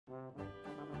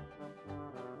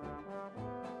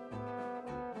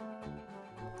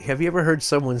Have you ever heard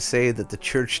someone say that the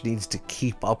church needs to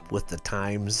keep up with the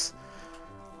times?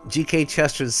 G.K.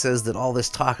 Chesterton says that all this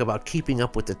talk about keeping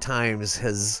up with the times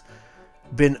has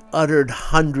been uttered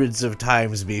hundreds of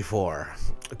times before.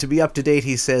 To be up to date,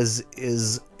 he says,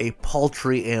 is a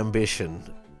paltry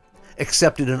ambition,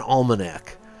 except in an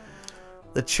almanac.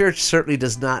 The church certainly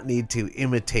does not need to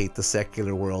imitate the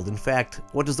secular world. In fact,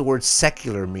 what does the word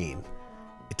secular mean?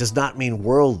 It does not mean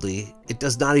worldly. It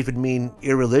does not even mean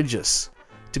irreligious.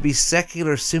 To be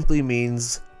secular simply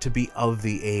means to be of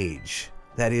the age.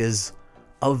 That is,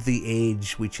 of the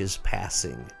age which is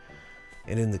passing.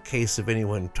 And in the case of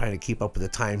anyone trying to keep up with the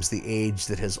times, the age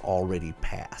that has already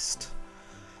passed.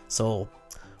 So,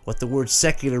 what the word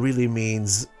secular really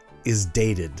means is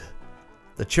dated.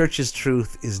 The church's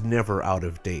truth is never out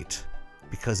of date,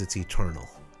 because it's eternal.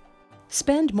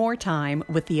 Spend more time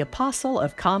with the Apostle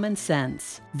of Common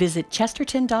Sense. Visit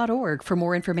chesterton.org for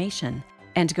more information,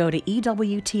 and go to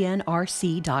ewtnrc.com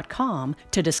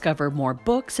to discover more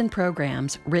books and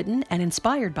programs written and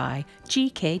inspired by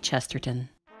G.K. Chesterton.